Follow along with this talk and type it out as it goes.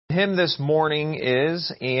Hymn this morning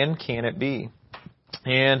is "And Can It Be?"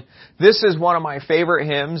 And this is one of my favorite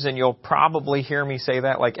hymns, and you'll probably hear me say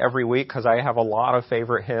that like every week because I have a lot of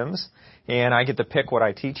favorite hymns, and I get to pick what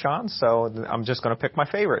I teach on, so I'm just going to pick my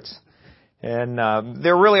favorites. And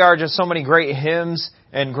there really are just so many great hymns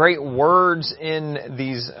and great words in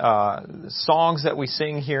these songs that we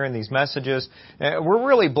sing here in these messages. We're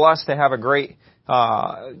really blessed to have a great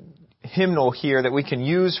hymnal here that we can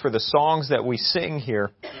use for the songs that we sing here.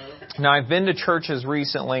 Now, I've been to churches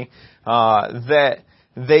recently that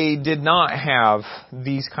they did not have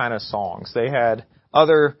these kind of songs. They had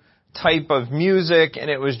other type of music, and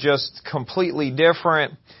it was just completely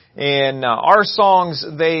different. And our songs,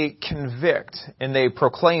 they convict and they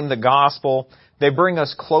proclaim the gospel. They bring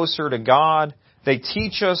us closer to God. They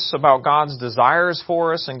teach us about God's desires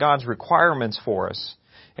for us and God's requirements for us.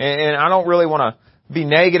 And I don't really want to be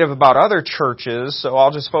negative about other churches, so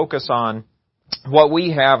I'll just focus on what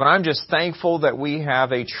we have. And I'm just thankful that we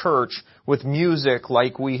have a church with music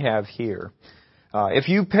like we have here. If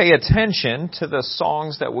you pay attention to the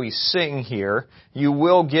songs that we sing here, you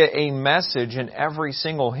will get a message in every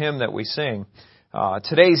single hymn that we sing.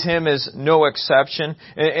 Today's hymn is no exception.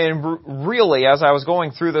 And really, as I was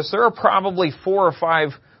going through this, there are probably 4 or 5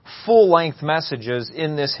 full-length messages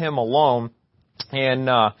in this hymn alone. And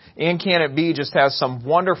Can It Be just has some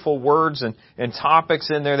wonderful words and topics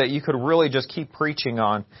in there that you could really just keep preaching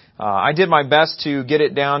on. I did my best to get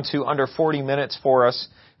it down to under 40 minutes for us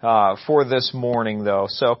for this morning, though.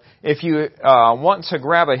 So if you want to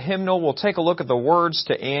grab a hymnal, we'll take a look at the words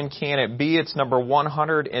to And Can It Be? It's number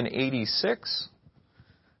 186.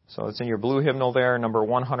 So it's in your blue hymnal there, number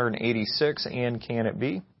 186, And Can It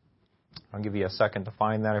Be? I'll give you a second to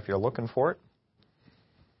find that if you're looking for it.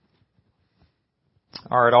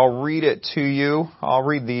 All right, I'll read it to you. I'll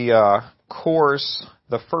read the chorus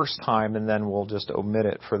the first time, and then we'll just omit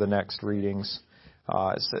it for the next readings.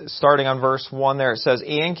 Starting on verse 1 there, it says,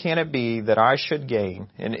 And can it be that I should gain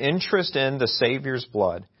an interest in the Savior's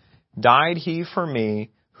blood? Died He for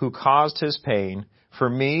me who caused His pain, for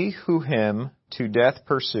me who Him to death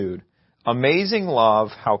pursued. Amazing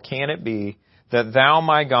love, how can it be that Thou,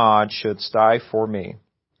 my God, shouldst die for me?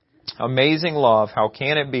 Amazing love, how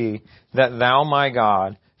can it be that Thou, my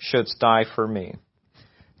God, shouldst die for me?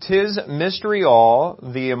 'Tis mystery all,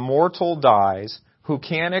 the immortal dies, who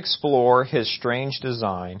can explore His strange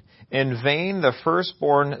design. In vain the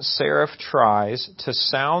firstborn seraph tries to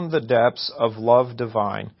sound the depths of love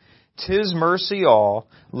divine. 'Tis mercy all,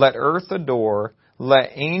 let earth adore,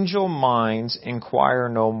 let angel minds inquire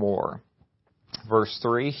no more. Verse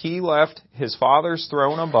 3, He left His Father's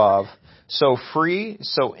throne above, so free,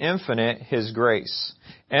 so infinite His grace,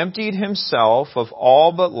 emptied Himself of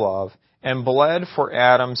all but love, and bled for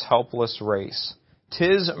Adam's helpless race.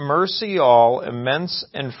 'Tis mercy all, immense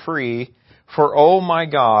and free, for, oh my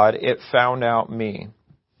God, it found out me.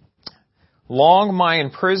 Long my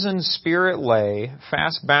imprisoned spirit lay,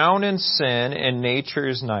 fast bound in sin and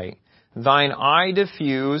nature's night. Thine eye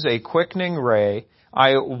diffuse a quickening ray,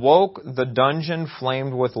 I woke, the dungeon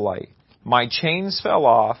flamed with light. My chains fell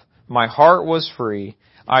off, my heart was free,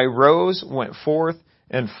 I rose, went forth,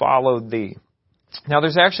 and followed Thee. Now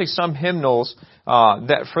there's actually some hymnals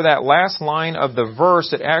that for that last line of the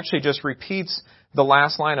verse, it actually just repeats the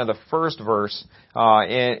last line of the first verse.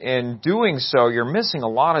 In doing so, you're missing a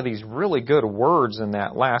lot of these really good words in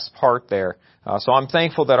that last part there. So I'm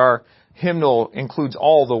thankful that our hymnal includes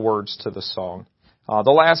all the words to the song.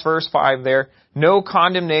 The last verse 5 there, No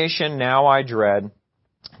condemnation now I dread.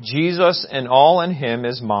 Jesus and all in Him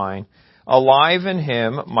is mine. Alive in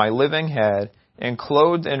Him, my living head, and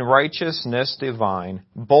clothed in righteousness divine.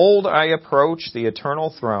 Bold I approach the eternal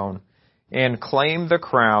throne, and claim the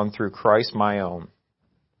crown through Christ my own.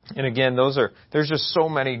 And again, there's just so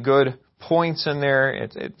many good points in there.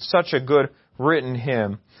 It's such a good written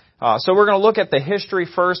hymn. So we're going to look at the history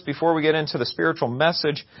first before we get into the spiritual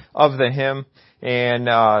message of the hymn.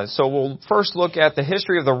 And so we'll first look at the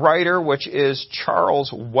history of the writer, which is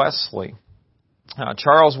Charles Wesley.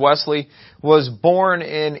 Charles Wesley was born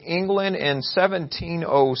in England in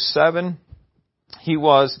 1707. He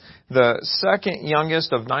was the second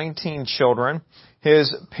youngest of 19 children.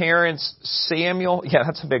 His parents, Samuel,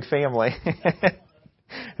 that's a big family.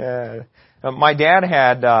 My dad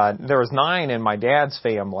had, there was 9 in my dad's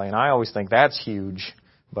family, and I always think that's huge.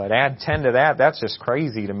 But add 10 to that, that's just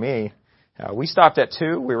crazy to me. We stopped at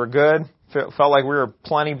 2. We were good. Felt like we were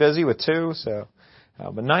plenty busy with 2, so.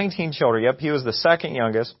 But 19 children. Yep, he was the second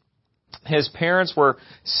youngest. His parents were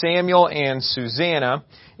Samuel and Susanna,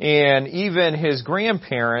 and even his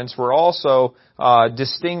grandparents were also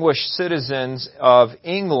distinguished citizens of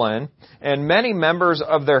England, and many members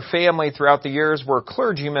of their family throughout the years were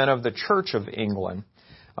clergymen of the Church of England.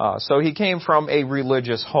 So he came from a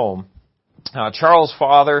religious home. Charles'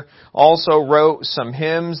 father also wrote some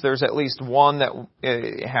hymns. There's at least one that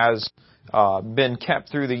has been kept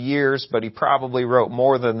through the years, but he probably wrote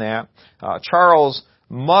more than that. Charles'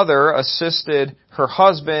 mother assisted her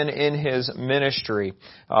husband in his ministry.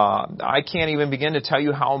 I can't even begin to tell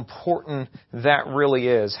you how important that really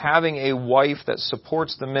is. Having a wife that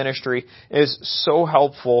supports the ministry is so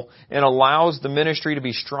helpful and allows the ministry to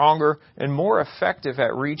be stronger and more effective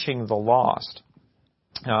at reaching the lost.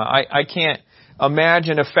 I can't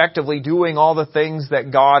imagine effectively doing all the things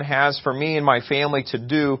that God has for me and my family to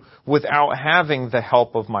do without having the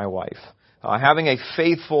help of my wife. Having a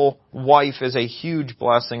faithful wife is a huge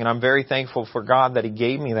blessing, and I'm very thankful for God that He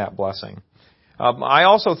gave me that blessing. I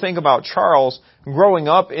also think about Charles growing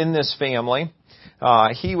up in this family.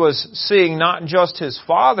 He was seeing not just his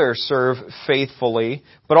father serve faithfully,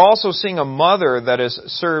 but also seeing a mother that is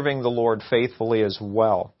serving the Lord faithfully as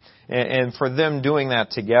well. And for them doing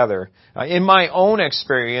that together. In my own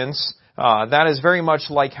experience, that is very much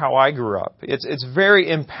like how I grew up. It's very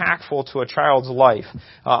impactful to a child's life.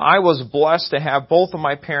 I was blessed to have both of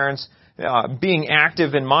my parents being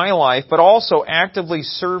active in my life, but also actively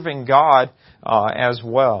serving God as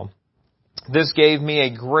well. This gave me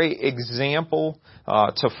a great example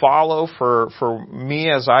to follow for me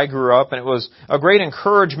as I grew up, and it was a great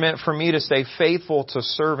encouragement for me to stay faithful to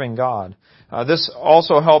serving God. This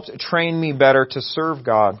also helped train me better to serve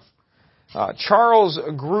God. Charles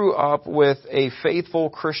grew up with a faithful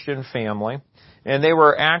Christian family, and they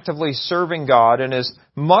were actively serving God, and his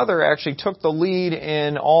mother actually took the lead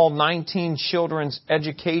in all 19 children's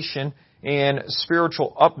education and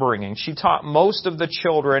spiritual upbringing. She taught most of the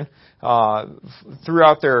children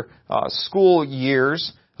throughout their school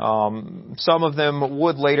years. Some of them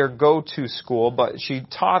would later go to school, but she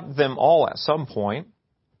taught them all at some point.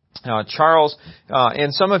 Charles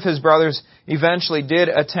and some of his brothers eventually did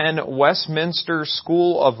attend Westminster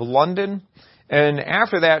School of London, and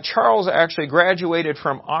after that, Charles actually graduated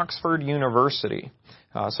from Oxford University.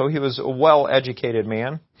 So he was a well-educated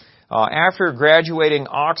man. After graduating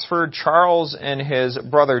Oxford, Charles and his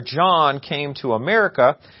brother John came to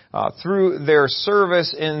America through their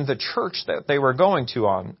service in the church that they were going to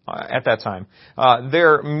at that time.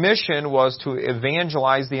 Their mission was to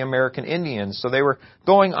evangelize the American Indians, so they were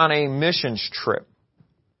going on a missions trip.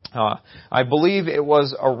 I believe it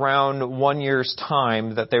was around 1 year's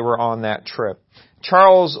time that they were on that trip.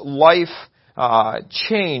 Charles' life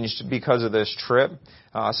changed because of this trip.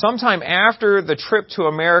 Sometime after the trip to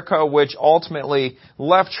America, which ultimately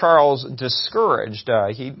left Charles discouraged.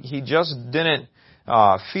 He just didn't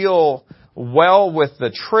feel well with the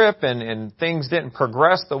trip, and things didn't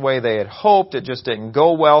progress the way they had hoped. It just didn't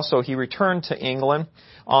go well, so he returned to England.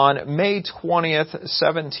 On May 20th,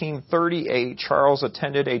 1738, Charles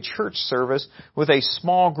attended a church service with a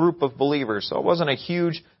small group of believers. So it wasn't a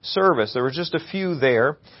huge service. There were just a few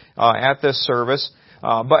there at this service.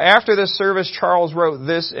 But after this service, Charles wrote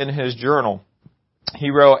this in his journal.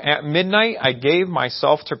 He wrote, "At midnight I gave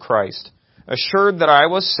myself to Christ, assured that I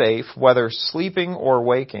was safe, whether sleeping or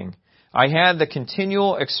waking. I had the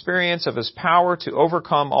continual experience of His power to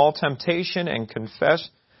overcome all temptation and confess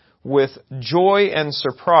with joy and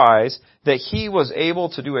surprise that He was able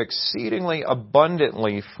to do exceedingly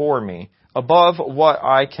abundantly for me, above what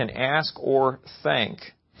I can ask or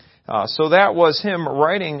think." So that was him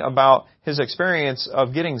writing about his experience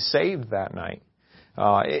of getting saved that night.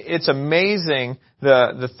 It's amazing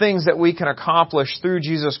the things that we can accomplish through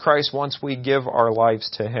Jesus Christ once we give our lives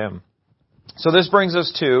to Him. So this brings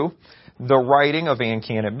us to the writing of And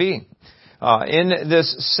Can It Be? In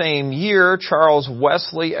this same year, that Charles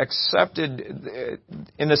Wesley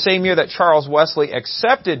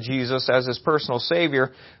accepted Jesus as his personal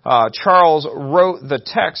Savior, Charles wrote the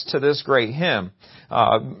text to this great hymn.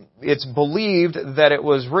 It's believed that it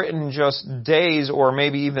was written just days or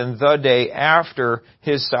maybe even the day after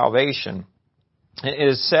his salvation. It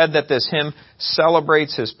is said that this hymn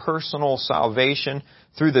celebrates his personal salvation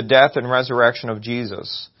through the death and resurrection of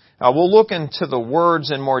Jesus. We'll look into the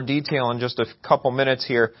words in more detail in just a couple minutes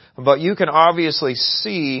here, but you can obviously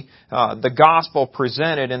see the gospel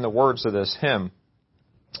presented in the words of this hymn.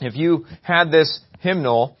 If you had this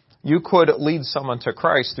hymnal you could lead someone to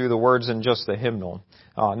Christ through the words in just the hymnal.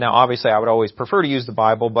 Now, obviously, I would always prefer to use the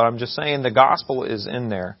Bible, but I'm just saying the gospel is in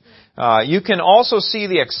there. You can also see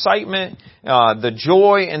the excitement, the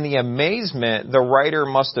joy, and the amazement the writer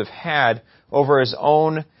must have had over his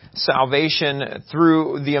own salvation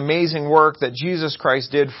through the amazing work that Jesus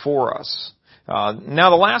Christ did for us. Now,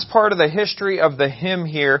 the last part of the history of the hymn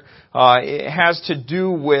here it has to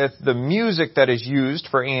do with the music that is used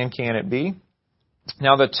for And Can It Be?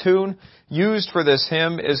 Now, the tune used for this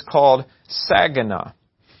hymn is called Sagana.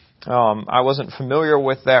 I wasn't familiar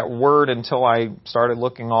with that word until I started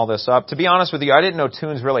looking all this up. To be honest with you, I didn't know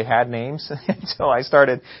tunes really had names until I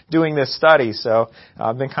started doing this study. So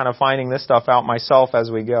I've been kind of finding this stuff out myself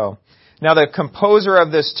as we go. Now, the composer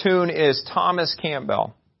of this tune is Thomas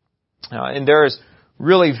Campbell. And there is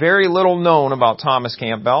really very little known about Thomas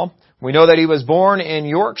Campbell. We know that he was born in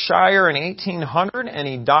Yorkshire in 1800 and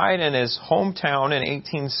he died in his hometown in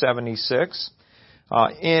 1876.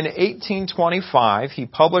 In 1825, he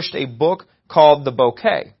published a book called The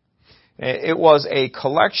Bouquet. It was a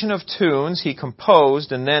collection of tunes he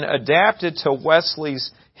composed and then adapted to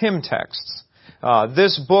Wesley's hymn texts.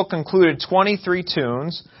 This book included 23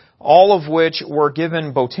 tunes, all of which were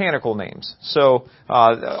given botanical names. So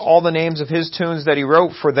all the names of his tunes that he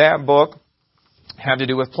wrote for that book had to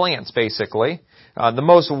do with plants, basically. The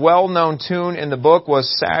most well-known tune in the book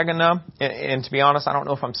was Sagana, and to be honest, I don't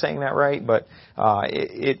know if I'm saying that right, but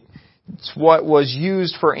it's what was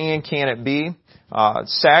used for And Can It Be?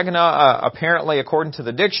 Sagana, apparently, according to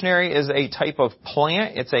the dictionary, is a type of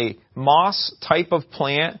plant. It's a moss type of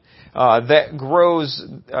plant that grows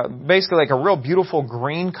basically like a real beautiful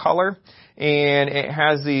green color, and it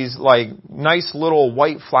has these like nice little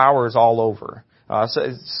white flowers all over. So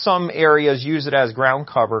some areas use it as ground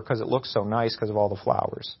cover because it looks so nice because of all the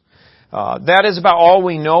flowers. That is about all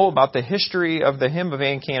we know about the history of the hymn of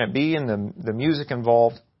And Can It Be and the music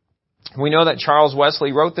involved. We know that Charles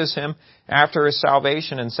Wesley wrote this hymn after his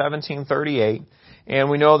salvation in 1738, and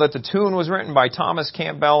we know that the tune was written by Thomas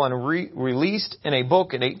Campbell and released in a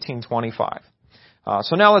book in 1825.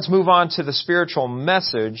 So now let's move on to the spiritual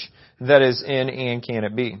message that is in And Can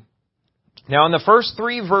It Be? Now, in the first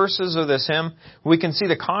 3 verses of this hymn, we can see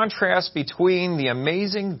the contrast between the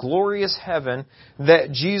amazing, glorious heaven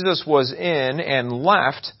that Jesus was in and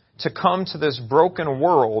left to come to this broken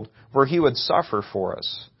world where He would suffer for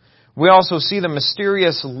us. We also see the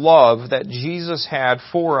mysterious love that Jesus had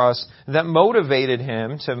for us that motivated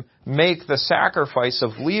Him to make the sacrifice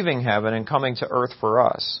of leaving heaven and coming to earth for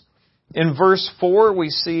us. In verse 4, we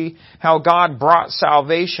see how God brought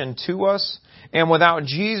salvation to us, and without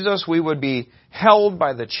Jesus, we would be held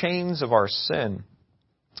by the chains of our sin.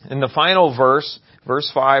 In the final verse, verse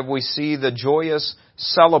 5, we see the joyous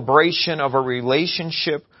celebration of a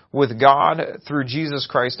relationship with God through Jesus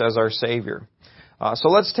Christ as our Savior. So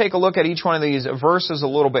let's take a look at each one of these verses a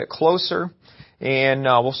little bit closer. And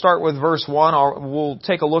we'll start with verse 1. We'll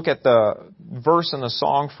take a look at the verse in the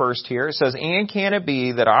song first here. It says, And can it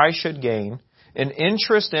be that I should gain an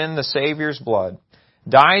interest in the Savior's blood?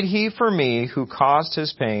 Died He for me who caused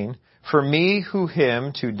His pain, for me who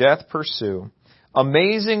Him to death pursue.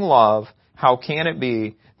 Amazing love, how can it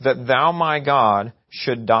be that Thou, my God,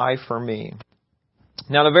 should die for me?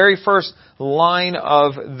 Now, the very first line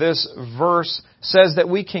of this verse says that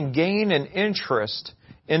we can gain an interest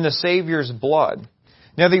in the Savior's blood.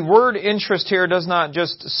 Now, the word interest here does not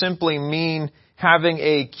just simply mean having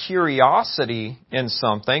a curiosity in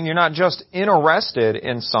something. You're not just interested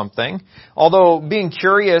in something. Although being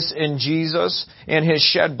curious in Jesus and His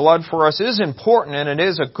shed blood for us is important and it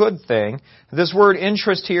is a good thing, this word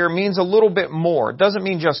interest here means a little bit more. It doesn't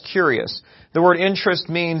mean just curious. The word interest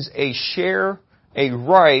means a share, a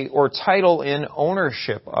right, or title in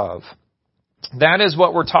ownership of. That is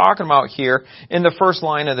what we're talking about here in the first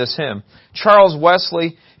line of this hymn. Charles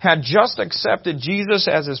Wesley had just accepted Jesus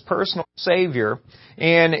as his personal Savior,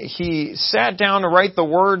 and he sat down to write the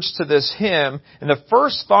words to this hymn, and the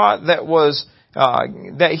first thought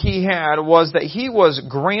that he had was that he was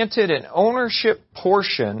granted an ownership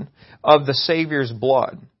portion of the Savior's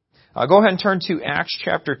blood. Go ahead and turn to Acts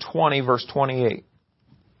chapter 20, verse 28.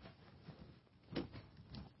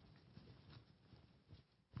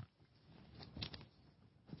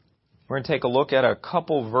 We're going to take a look at a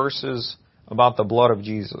couple verses about the blood of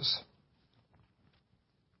Jesus.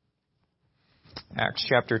 Acts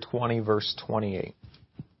chapter 20, verse 28.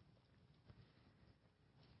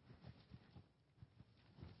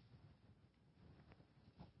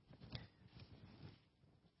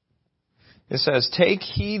 It says, Take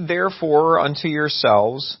heed therefore unto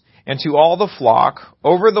yourselves and to all the flock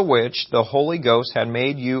over the which the Holy Ghost had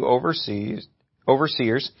made you overseers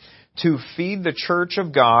overseers, to feed the church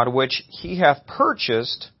of God, which he hath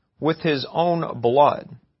purchased with his own blood.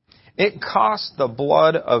 It cost the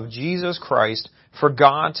blood of Jesus Christ for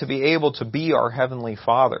God to be able to be our Heavenly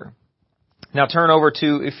Father. Now turn over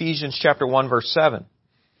to Ephesians chapter 1, verse 7.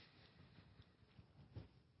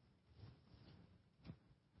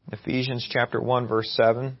 Ephesians chapter 1, verse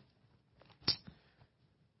 7.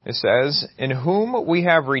 It says, "In whom we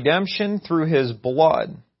have redemption through his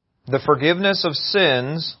blood, the forgiveness of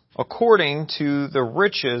sins according to the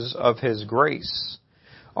riches of his grace."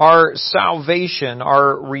 Our salvation,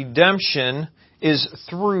 our redemption is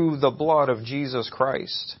through the blood of Jesus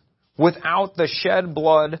Christ. Without the shed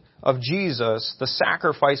blood of Jesus, the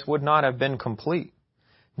sacrifice would not have been complete.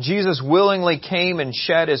 Jesus willingly came and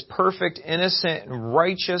shed his perfect, innocent, and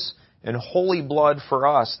righteous, and holy blood for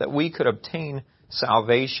us that we could obtain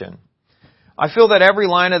salvation. I feel that every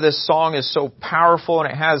line of this song is so powerful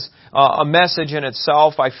and it has a message in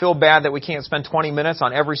itself. I feel bad that we can't spend 20 minutes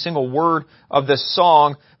on every single word of this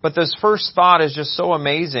song, but this first thought is just so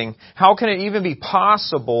amazing. How can it even be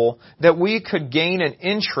possible that we could gain an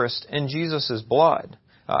interest in Jesus' blood?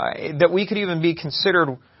 That we could even be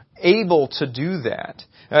considered able to do that?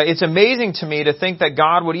 It's amazing to me to think that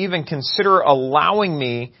God would even consider allowing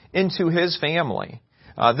me into his family.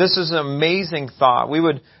 This is an amazing thought. We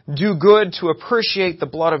would do good to appreciate the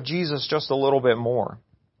blood of Jesus just a little bit more.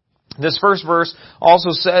 This first verse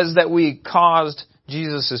also says that we caused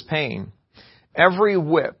Jesus' pain. Every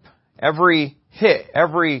whip, every hit,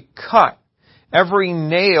 every cut, every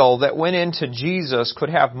nail that went into Jesus could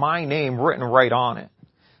have my name written right on it.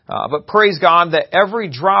 But praise God that every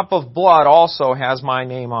drop of blood also has my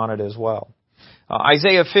name on it as well.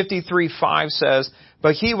 Isaiah 53:5 says,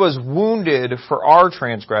 "But he was wounded for our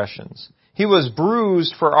transgressions. He was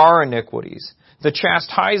bruised for our iniquities. The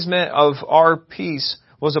chastisement of our peace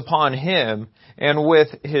was upon him, and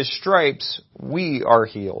with his stripes we are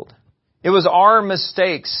healed." It was our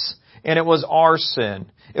mistakes, and it was our sin.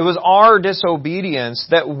 It was our disobedience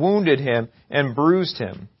that wounded him and bruised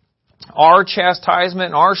him. Our chastisement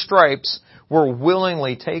and our stripes were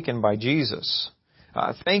willingly taken by Jesus.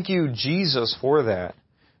 Thank you, Jesus, for that.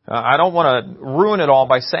 I don't want to ruin it all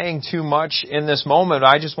by saying too much in this moment.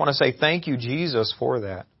 I just want to say thank you, Jesus, for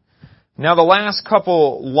that. Now, the last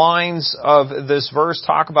couple lines of this verse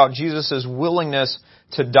talk about Jesus' willingness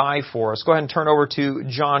to die for us. Go ahead and turn over to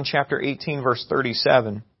John chapter 18, verse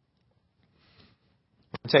 37.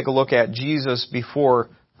 Take a look at Jesus before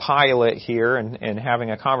Pilate here and having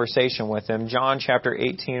a conversation with him. John chapter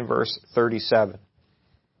 18, verse 37.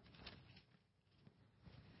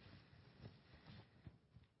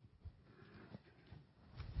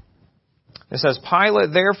 It says,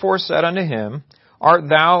 "Pilate therefore said unto him, Art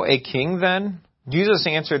thou a king then? Jesus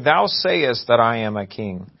answered, Thou sayest that I am a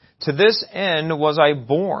king. To this end was I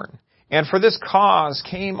born, and for this cause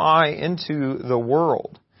came I into the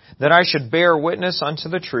world, that I should bear witness unto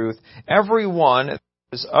the truth. Every one that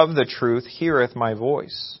is of the truth heareth my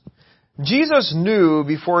voice." Jesus knew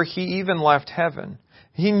before he even left heaven.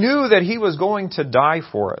 He knew that he was going to die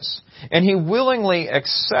for us, and he willingly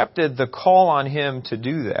accepted the call on him to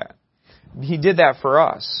do that. He did that for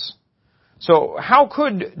us. So how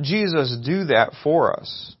could Jesus do that for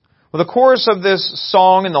us? Well, the chorus of this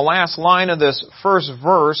song and the last line of this first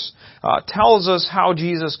verse tells us how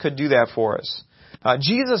Jesus could do that for us.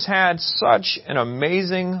 Jesus had such an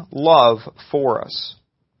amazing love for us.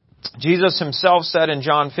 Jesus himself said in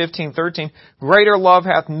John 15:13, "Greater love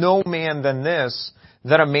hath no man than this,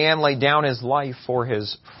 that a man lay down his life for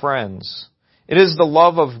his friends." It is the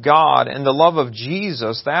love of God and the love of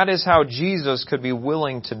Jesus. That is how Jesus could be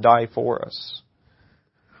willing to die for us.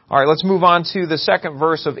 All right, let's move on to the second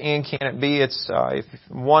verse of And Can It Be? It's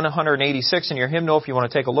 186 in your hymnal if you want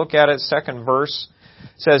to take a look at it. Second verse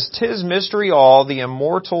says, "'Tis mystery all, the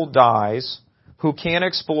immortal dies. Who can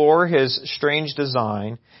explore his strange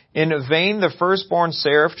design? In vain the firstborn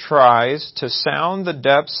seraph tries to sound the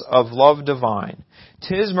depths of love divine.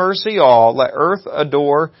 'Tis mercy all, let earth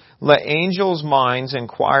adore, let angels' minds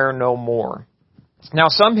inquire no more." Now,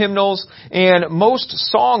 some hymnals and most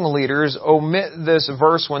song leaders omit this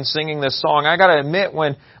verse when singing this song. I gotta admit,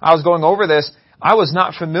 when I was going over this, I was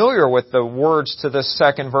not familiar with the words to this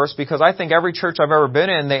second verse because I think every church I've ever been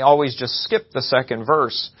in, they always just skip the second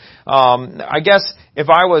verse. I guess if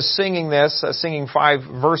I was singing this, singing 5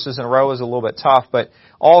 verses in a row is a little bit tough, but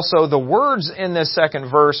also the words in this second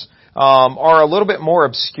verse are a little bit more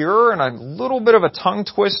obscure and a little bit of a tongue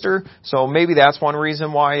twister, so maybe that's one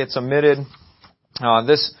reason why it's omitted.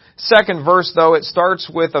 This second verse, though, it starts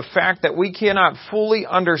with the fact that we cannot fully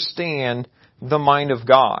understand the mind of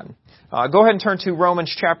God. Go ahead and turn to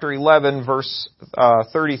Romans chapter 11, verse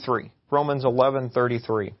 33. Romans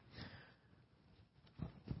 11:33.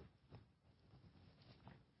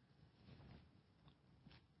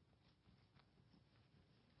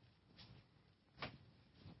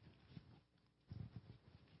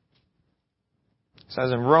 It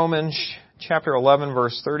says in Romans chapter 11,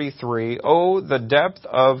 verse 33, "Oh, the depth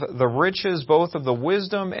of the riches both of the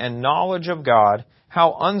wisdom and knowledge of God,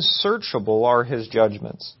 how unsearchable are His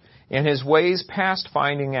judgments, and His ways past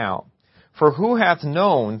finding out. For who hath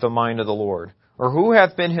known the mind of the Lord, or who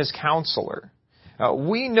hath been His counselor?"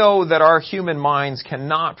 We know that our human minds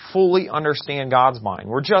cannot fully understand God's mind.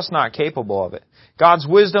 We're just not capable of it. God's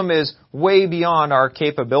wisdom is way beyond our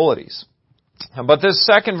capabilities. But this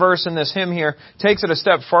second verse in this hymn here takes it a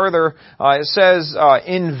step further. It says,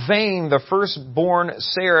 "In vain the firstborn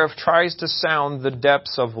seraph tries to sound the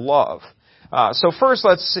depths of love." So first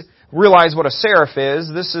let's realize what a seraph is.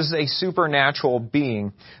 This is a supernatural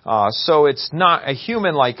being. So it's not a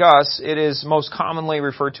human like us. It is most commonly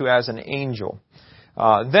referred to as an angel.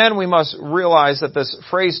 Then we must realize that this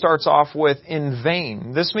phrase starts off with "in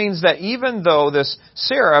vain." This means that even though this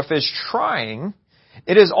seraph is trying,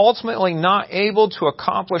 it is ultimately not able to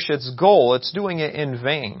accomplish its goal. It's doing it in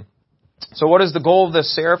vain. So what is the goal of this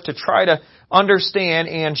seraph? To try to understand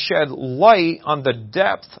and shed light on the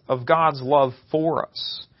depth of God's love for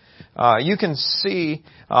us. You can see,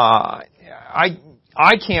 I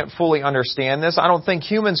can't fully understand this. I don't think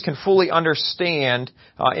humans can fully understand,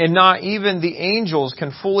 and not even the angels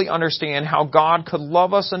can fully understand how God could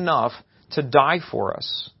love us enough to die for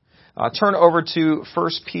us. Turn over to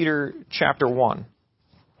 1 Peter chapter 1.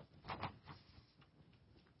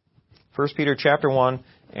 1 Peter chapter 1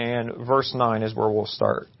 and verse 9 is where we'll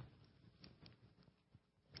start.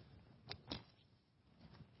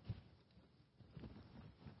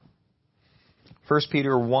 1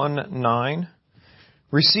 Peter 1:9,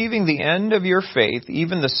 "Receiving the end of your faith,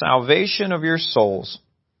 even the salvation of your souls,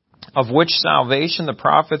 of which salvation the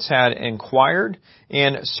prophets had inquired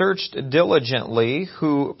and searched diligently,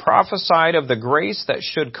 who prophesied of the grace that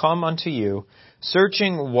should come unto you,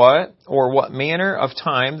 searching what manner of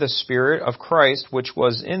time the Spirit of Christ which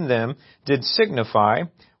was in them did signify,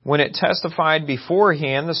 when it testified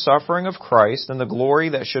beforehand the suffering of Christ and the glory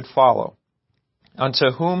that should follow, unto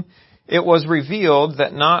whom it was revealed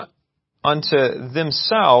that not unto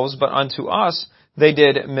themselves but unto us they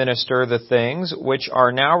did minister the things which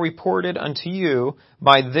are now reported unto you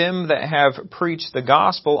by them that have preached the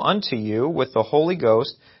gospel unto you with the Holy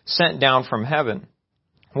Ghost sent down from heaven,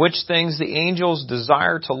 which things the angels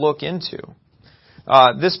desire to look into."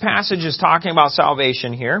 This passage is talking about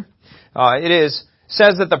salvation here. It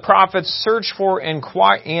says that the prophets searched for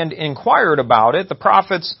and inquired about it. The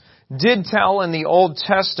prophets did tell in the Old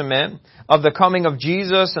Testament of the coming of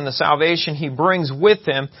Jesus and the salvation He brings with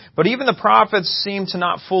Him, but even the prophets seem to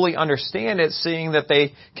not fully understand it, seeing that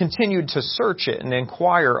they continued to search it and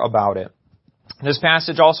inquire about it. This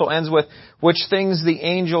passage also ends with, "which things the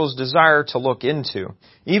angels desire to look into."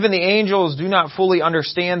 Even the angels do not fully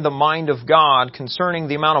understand the mind of God concerning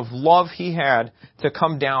the amount of love He had to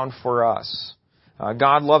come down for us.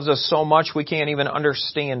 God loves us so much we can't even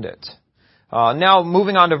understand it. Now,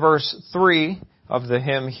 moving on to verse 3 of the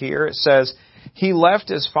hymn here, it says, "He left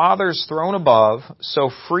His Father's throne above, so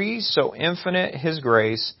free, so infinite His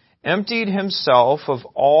grace, emptied Himself of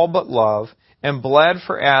all but love, and bled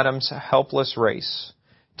for Adam's helpless race.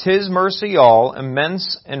 'Tis mercy all,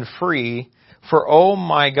 immense and free, for oh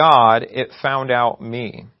my God, it found out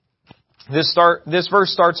me." This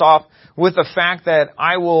verse starts off with the fact that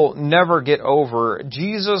I will never get over.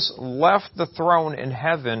 Jesus left the throne in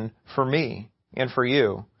heaven for me and for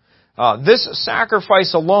you. This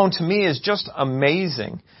sacrifice alone to me is just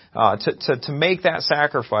amazing, to make that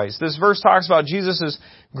sacrifice. This verse talks about Jesus'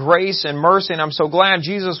 grace and mercy, and I'm so glad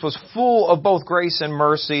Jesus was full of both grace and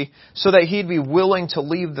mercy so that He'd be willing to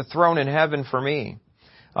leave the throne in heaven for me.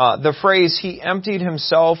 The phrase, "He emptied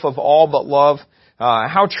Himself of all but love,"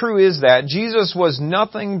 how true is that? Jesus was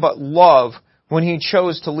nothing but love when He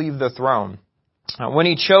chose to leave the throne. When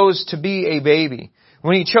He chose to be a baby.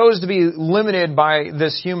 When He chose to be limited by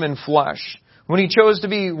this human flesh. When He chose to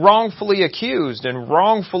be wrongfully accused and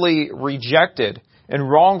wrongfully rejected and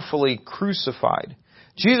wrongfully crucified.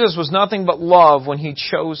 Jesus was nothing but love when He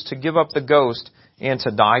chose to give up the ghost and to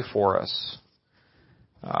die for us.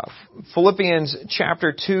 Philippians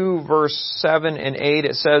chapter 2 verse 7 and 8,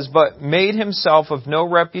 it says, "But made Himself of no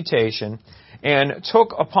reputation, and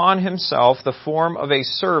took upon Himself the form of a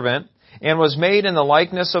servant, and was made in the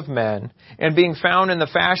likeness of men. And being found in the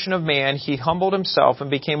fashion of man, He humbled Himself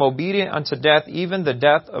and became obedient unto death, even the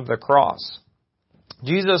death of the cross."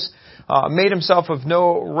 Jesus made himself of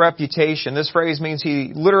no reputation. This phrase means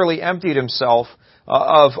he literally emptied himself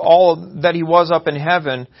of all that he was up in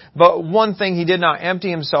heaven. But one thing he did not empty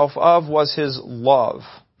himself of was his love.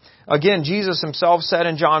 Again, Jesus himself said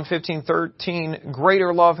in John 15:13,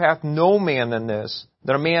 "Greater love hath no man than this,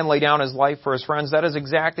 that a man lay down his life for his friends." That is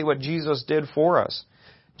exactly what Jesus did for us.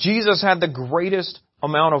 Jesus had the greatest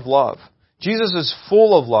amount of love. Jesus is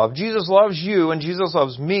full of love. Jesus loves you and Jesus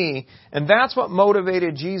loves me. And that's what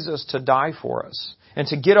motivated Jesus to die for us and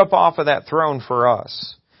to get up off of that throne for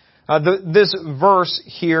us. This verse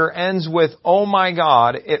here ends with, "Oh my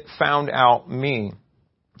God, it found out me."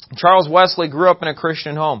 Charles Wesley grew up in a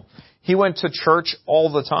Christian home. He went to church all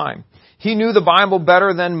the time. He knew the Bible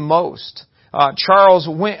better than most. Charles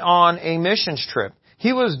went on a missions trip.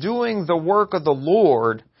 He was doing the work of the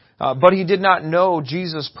Lord, but he did not know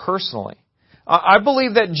Jesus personally. I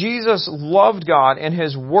believe that Jesus loved God and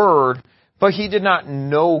His Word, but He did not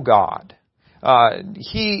know God.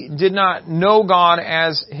 He did not know God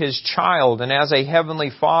as His child and as a Heavenly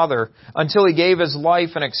Father until He gave His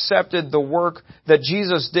life and accepted the work that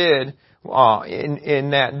Jesus did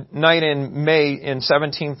in that night in May in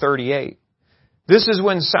 1738. This is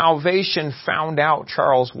when salvation found out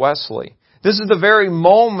Charles Wesley. This is the very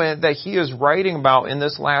moment that he is writing about in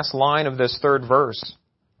this last line of this third verse.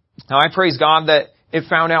 Now, I praise God that it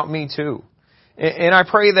found out me too. And I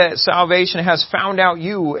pray that salvation has found out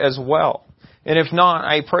you as well. And if not,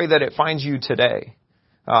 I pray that it finds you today.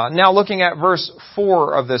 Now, looking at verse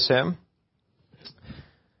 4 of this hymn,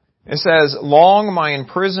 it says, "Long my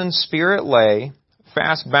imprisoned spirit lay,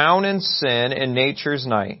 fast bound in sin in nature's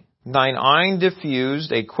night. Thine eye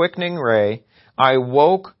diffused a quickening ray. I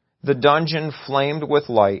woke, the dungeon flamed with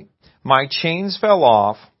light. My chains fell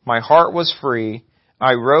off, my heart was free.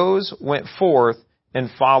 I rose, went forth, and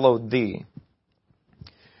followed thee."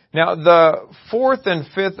 Now, the fourth and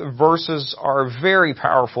fifth verses are very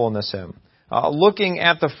powerful in this hymn. Looking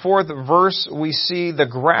at the fourth verse, we see the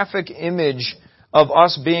graphic image of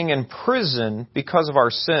us being in prison because of our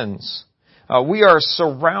sins. We are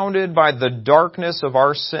surrounded by the darkness of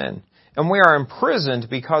our sin, and we are imprisoned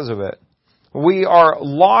because of it. We are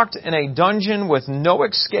locked in a dungeon with no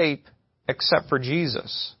escape except for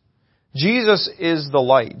Jesus. Jesus is the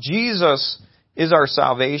light. Jesus is our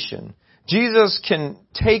salvation. Jesus can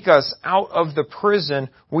take us out of the prison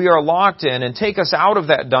we are locked in and take us out of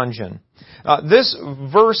that dungeon. This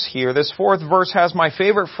verse here, this fourth verse, has my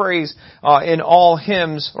favorite phrase in all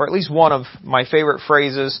hymns, or at least one of my favorite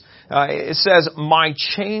phrases. It says, "My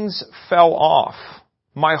chains fell off.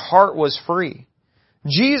 My heart was free."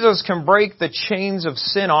 Jesus can break the chains of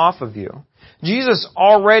sin off of you. Jesus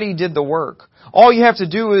already did the work. All you have to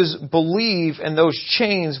do is believe and those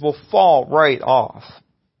chains will fall right off.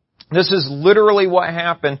 This is literally what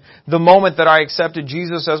happened the moment that I accepted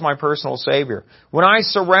Jesus as my personal Savior. When I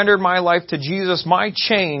surrendered my life to Jesus, my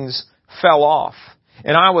chains fell off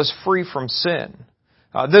and I was free from sin.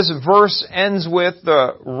 This verse ends with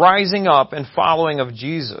the rising up and following of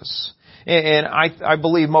Jesus. And I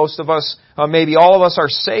believe most of us, maybe all of us, are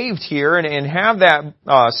saved here and have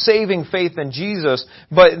that saving faith in Jesus.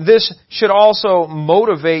 But this should also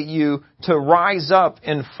motivate you to rise up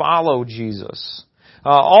and follow Jesus.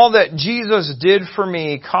 All that Jesus did for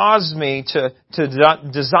me caused me to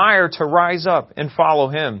desire to rise up and follow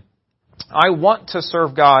Him. I want to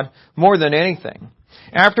serve God more than anything.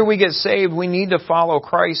 After we get saved, we need to follow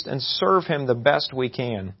Christ and serve Him the best we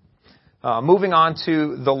can. Moving on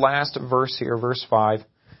to the last verse here, verse 5.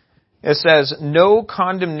 It says, "No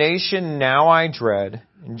condemnation now I dread.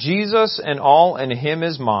 Jesus and all in Him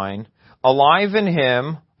is mine. Alive in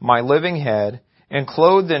Him, my living head, and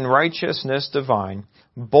clothed in righteousness divine.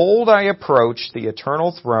 Bold I approach the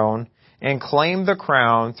eternal throne, and claim the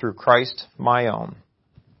crown through Christ my own."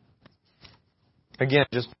 Again,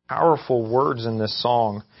 just powerful words in this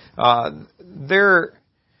song. There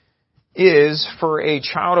is, for a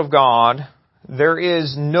child of God, there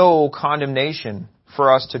is no condemnation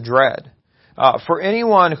for us to dread. For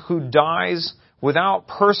anyone who dies without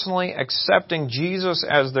personally accepting Jesus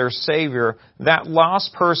as their Savior, that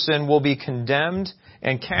lost person will be condemned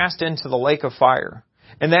and cast into the lake of fire.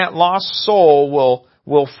 And that lost soul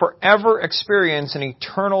will forever experience an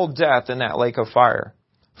eternal death in that lake of fire.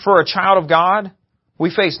 For a child of God, we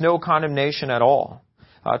face no condemnation at all.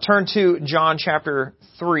 Turn to John chapter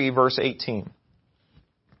 3, verse 18.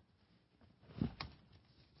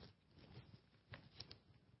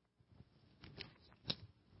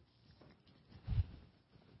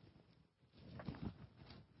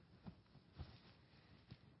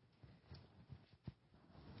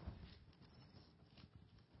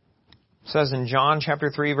 It says in John chapter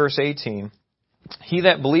 3, verse 18, He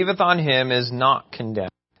that believeth on him is not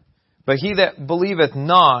condemned. But he that believeth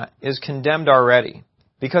not is condemned already,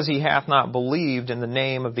 because he hath not believed in the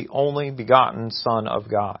name of the only begotten Son of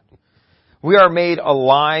God. We are made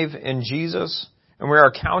alive in Jesus, and we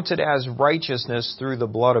are counted as righteousness through the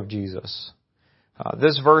blood of Jesus.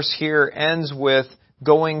 This verse here ends with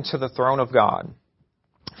going to the throne of God.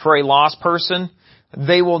 For a lost person,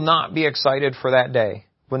 they will not be excited for that day.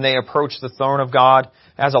 When they approach the throne of God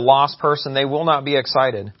as a lost person, they will not be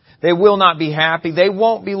excited. They will not be happy. They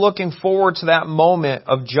won't be looking forward to that moment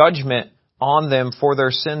of judgment on them for their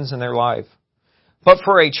sins in their life. But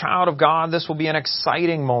for a child of God, this will be an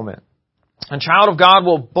exciting moment. A child of God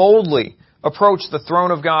will boldly approach the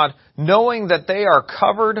throne of God, knowing that they are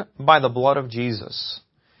covered by the blood of Jesus.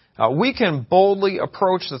 We can boldly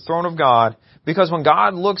approach the throne of God because when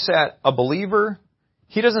God looks at a believer,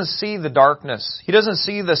 He doesn't see the darkness. He doesn't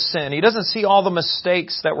see the sin. He doesn't see all the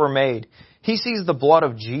mistakes that were made. He sees the blood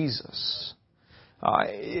of Jesus.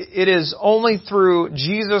 It is only through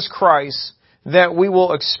Jesus Christ that we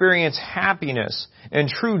will experience happiness and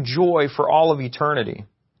true joy for all of eternity.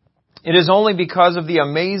 It is only because of the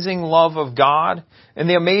amazing love of God and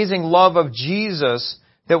the amazing love of Jesus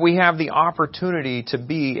that we have the opportunity to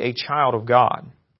be a child of God.